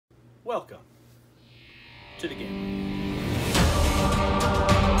Welcome to the game.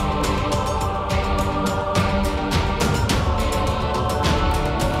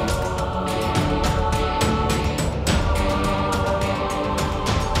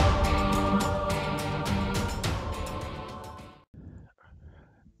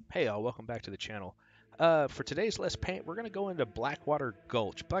 Hey y'all, welcome back to the channel. For today's Let's Paint, we're going to go into Blackwater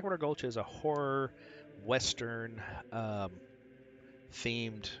Gulch. Blackwater Gulch is a horror, western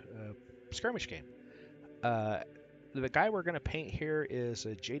themed skirmish game. The guy we're going to paint here is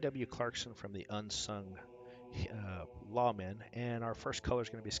J.W.Clarkson from the Unsung Lawmen, and our first color is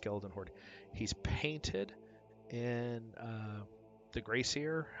going to be Skeleton Horde. He's painted in the Gray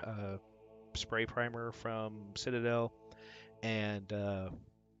Seer spray primer from Citadel, and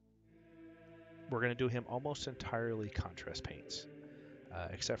we're going to do him almost entirely contrast paints,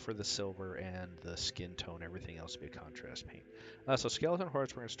 except for the silver and the skin tone. Everything else will be a contrast paint. So Skeleton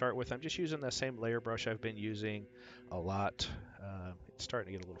Hordes we're going to start with. I'm just using the same layer brush I've been using a lot. It's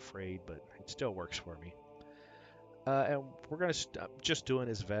starting to get a little frayed, but it still works for me. And we're going to just doing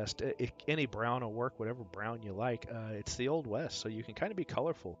his vest. Any brown will work, whatever brown you like. It's the Old West, so you can kind of be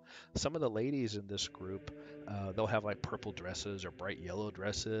colorful. Some of the ladies in this group, they'll have like purple dresses or bright yellow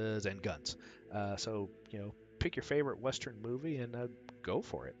dresses and guns. So, you know, pick your favorite Western movie and go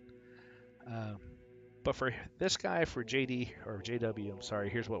for it. But for this guy, for JD, or JW, I'm sorry,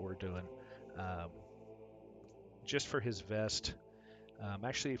 here's what we're doing. Just for his vest,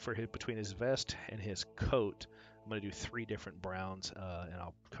 actually between his vest and his coat, I'm going to do 3 different browns, and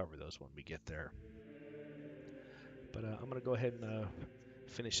I'll cover those when we get there. But I'm going to go ahead and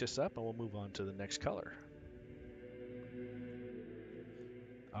finish this up, and we'll move on to the next color.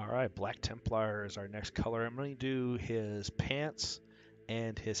 All right, Black Templar is our next color. I'm going to do his pants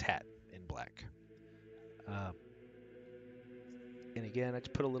and his hat in black. And again, I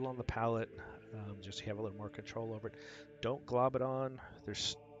just put a little on the palette, just to have a little more control over it. Don't glob it on.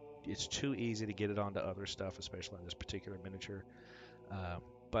 It's too easy to get it onto other stuff, especially on this particular miniature.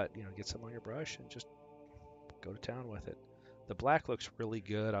 But, you know, get some on your brush and just go to town with it. The black looks really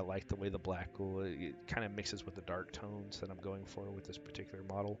good. I like the way the black it kind of mixes with the dark tones that I'm going for with this particular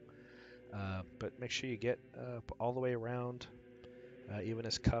model. But make sure you get all the way around, even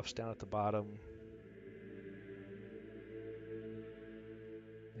his cuffs down at the bottom.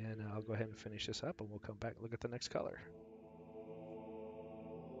 And I'll go ahead and finish this up, and we'll come back and look at the next color.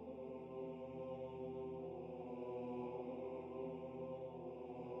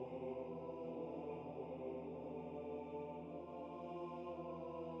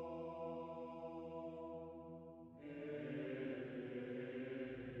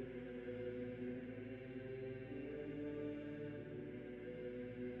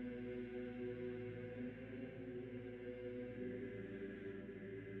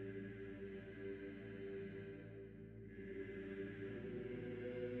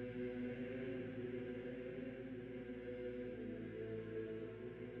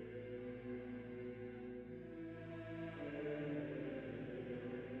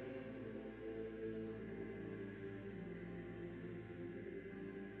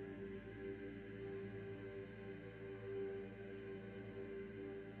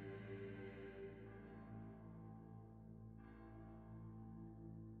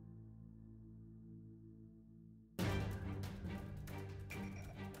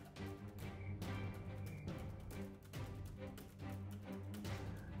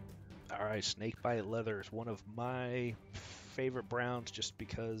 All right, Snakebite Leather is one of my favorite browns just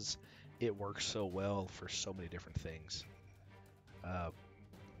because it works so well for so many different things.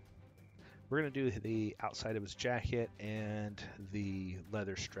 We're going to do the outside of his jacket and the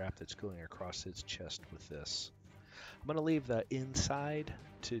leather strap that's going across his chest with this. I'm going to leave the inside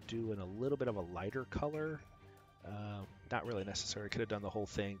to do in a little bit of a lighter color. Not really necessary. Could have done the whole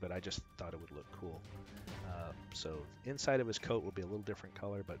thing, but I just thought it would look cool. So inside of his coat will be a little different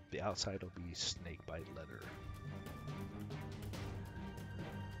color, but the outside will be snakebite leather.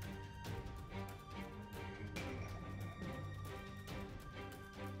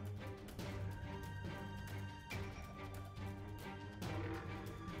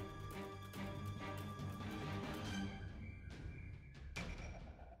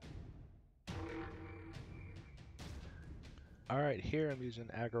 All right, here I'm using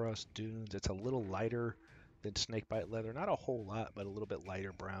Agaros Dunes. It's a little lighter than Snakebite Leather. Not a whole lot, but a little bit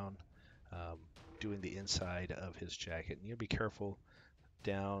lighter brown. Doing the inside of his jacket. And you gotta be careful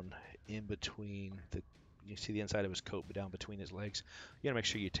down in between you see the inside of his coat, but down between his legs. You gotta make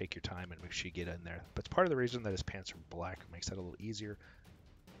sure you take your time and make sure you get in there. But it's part of the reason that his pants are black. Makes that a little easier.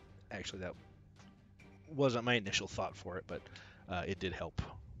 Actually, that wasn't my initial thought for it, but it did help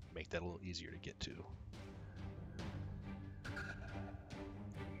make that a little easier to get to.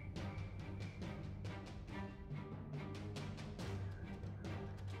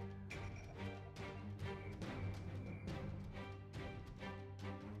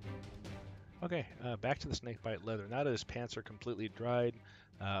 Okay, back to the snakebite leather. Now that his pants are completely dried,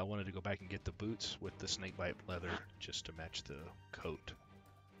 I wanted to go back and get the boots with the snakebite leather just to match the coat.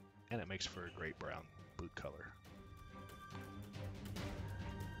 And it makes for a great brown boot color.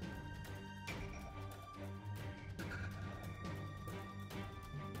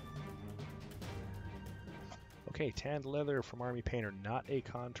 Okay, tanned leather from Army Painter, not a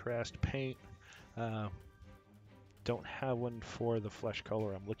contrast paint. Don't have one for the flesh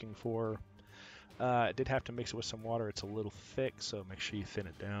color I'm looking for. I did have to mix it with some water. It's a little thick, so make sure you thin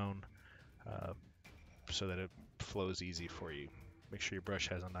it down so that it flows easy for you. Make sure your brush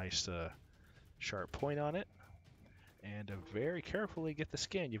has a nice sharp point on it. And very carefully get the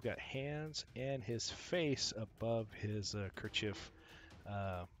skin. You've got hands and his face above his kerchief,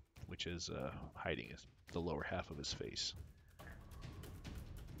 which is hiding the lower half of his face.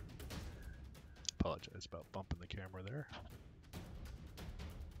 Apologize about bumping the camera there.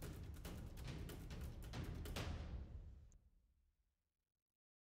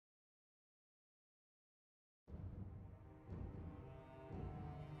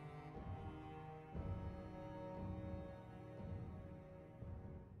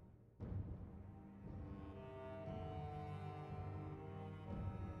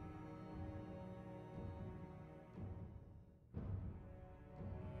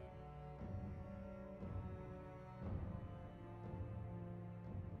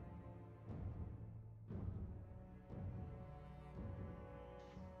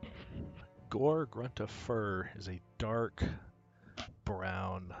 Gore Grunt of Fur is a dark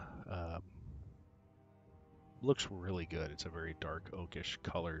brown. Looks really good. It's a very dark oakish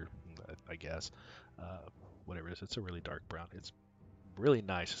color, I guess. Whatever it is, it's a really dark brown. It's really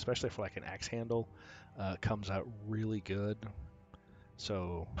nice, especially for like an axe handle. Comes out really good.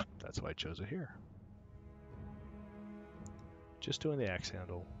 So that's why I chose it here. Just doing the axe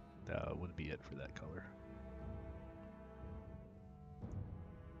handle would be it for that color.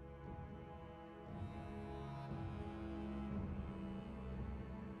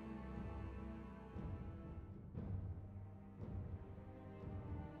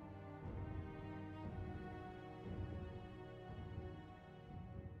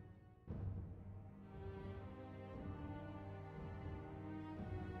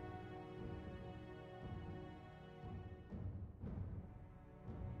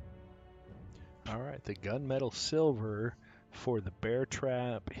 Alright, the gunmetal silver for the bear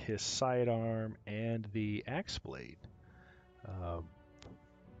trap, his sidearm, and the axe blade.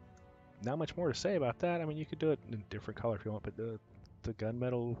 Not much more to say about that. I mean, you could do it in a different color if you want, but the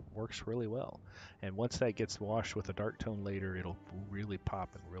gunmetal works really well. And once that gets washed with a dark tone later, it'll really pop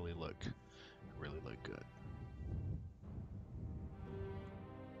and really look good.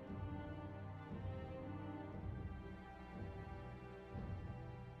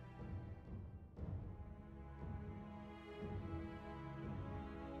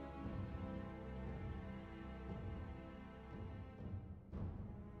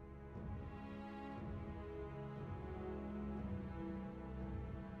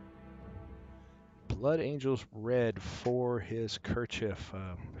 Blood Angels Red for his kerchief.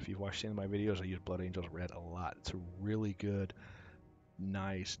 If you've watched any of my videos, I use Blood Angels Red a lot. It's a really good,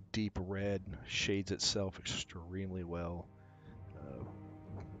 nice, deep red. Shades itself extremely well.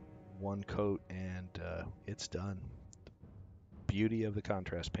 One coat and it's done. Beauty of the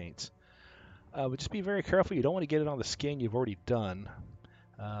contrast paints. But just be very careful. You don't want to get it on the skin you've already done.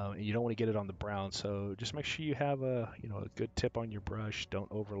 And you don't want to get it on the brown. So just make sure you have a good tip on your brush.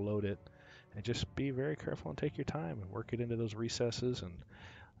 Don't overload it. And just be very careful and take your time and work it into those recesses, and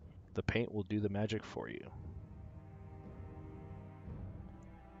the paint will do the magic for you.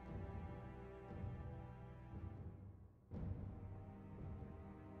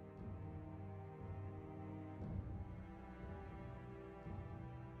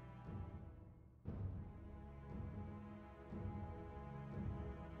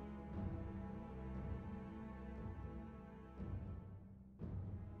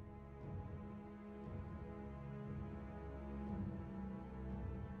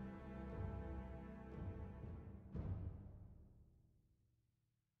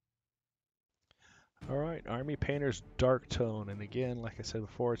 All right, Army Painter's Dark Tone, and again, like I said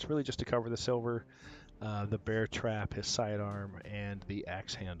before, it's really just to cover the silver, the bear trap, his sidearm, and the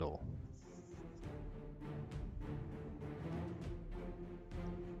axe handle.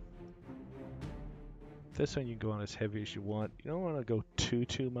 this one, you can go on as heavy as you want. You don't want to go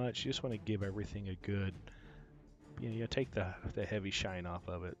too much. You just want to give everything a good, you take the heavy shine off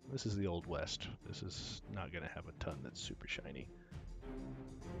of it. This is the Old West. This is not going to have a ton that's super shiny.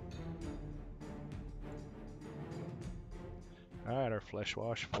 Alright, our flesh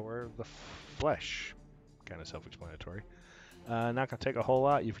wash for the flesh. Kind of self-explanatory. Not going to take a whole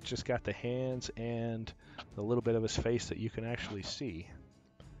lot. You've just got the hands and the little bit of his face that you can actually see.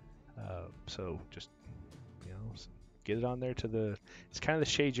 So just, get it on there to the... It's kind of the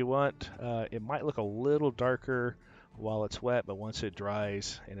shade you want. It might look a little darker while it's wet, but once it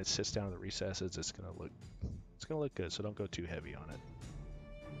dries and it sits down in the recesses, it's going to look good. So don't go too heavy on it.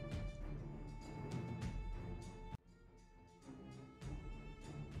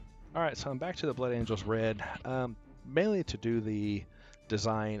 Alright, so I'm back to the Blood Angels Red, mainly to do the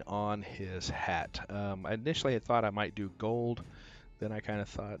design on his hat. I initially had thought I might do gold, then I kind of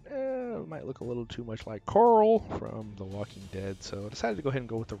thought, it might look a little too much like Coral from The Walking Dead, so I decided to go ahead and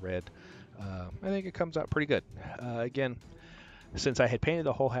go with the red. I think it comes out pretty good. Again, since I had painted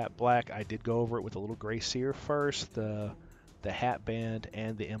the whole hat black, I did go over it with a little gray cere first, the hat band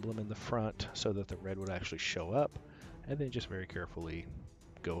and the emblem in the front, so that the red would actually show up, and then just very carefully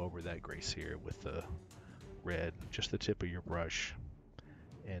go over that gray cere with the red, just the tip of your brush,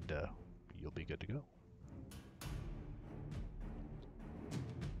 and you'll be good to go.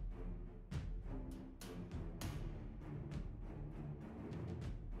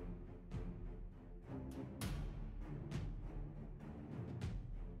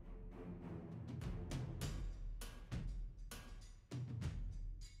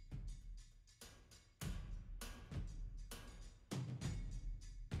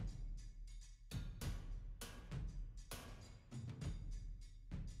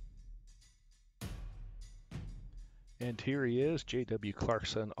 And here he is,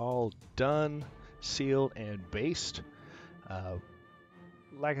 J.W.Clarkson, all done, sealed, and based.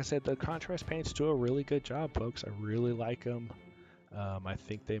 Like I said, the contrast paints do a really good job, folks. I really like them. I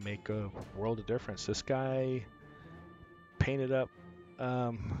think they make a world of difference. This guy painted up,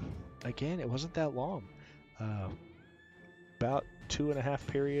 again, it wasn't that long. About 2.5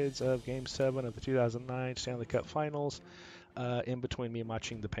 periods of Game 7 of the 2009 Stanley Cup Finals, in between me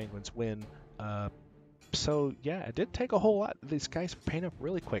watching the Penguins win. So yeah, it didn't take a whole lot. These guys paint up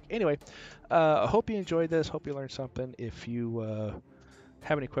really quick. Anyway, I hope you enjoyed this. Hope you learned something. If you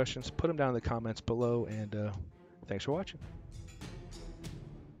have any questions, put them down in the comments below, and thanks for watching.